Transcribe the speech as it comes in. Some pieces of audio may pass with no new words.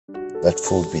Let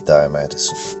food be thy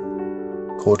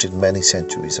medicine. Quoted many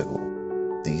centuries ago,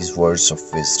 these words of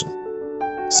wisdom,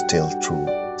 still true,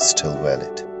 still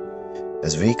valid.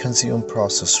 As we consume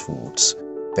processed foods,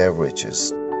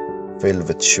 beverages filled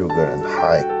with sugar and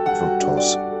high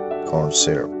fructose corn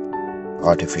syrup,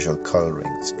 artificial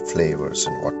colorings and flavors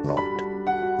and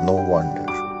whatnot, no wonder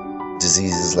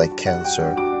diseases like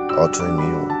cancer,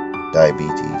 autoimmune,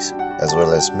 diabetes, as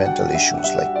well as mental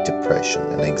issues like depression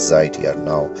and anxiety are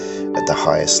now at the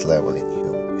highest level in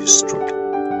human history.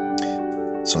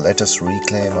 So let us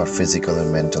reclaim our physical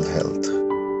and mental health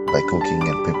by cooking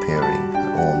and preparing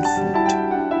our own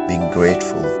food, being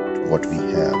grateful to what we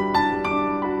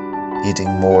have, eating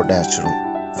more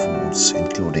natural foods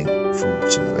including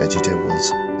fruits and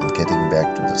vegetables, and getting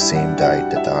back to the same diet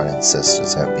that our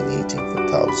ancestors have been eating for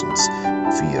thousands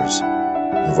of years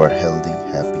and were healthy,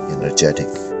 happy, energetic,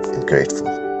 and grateful.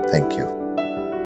 Thank you.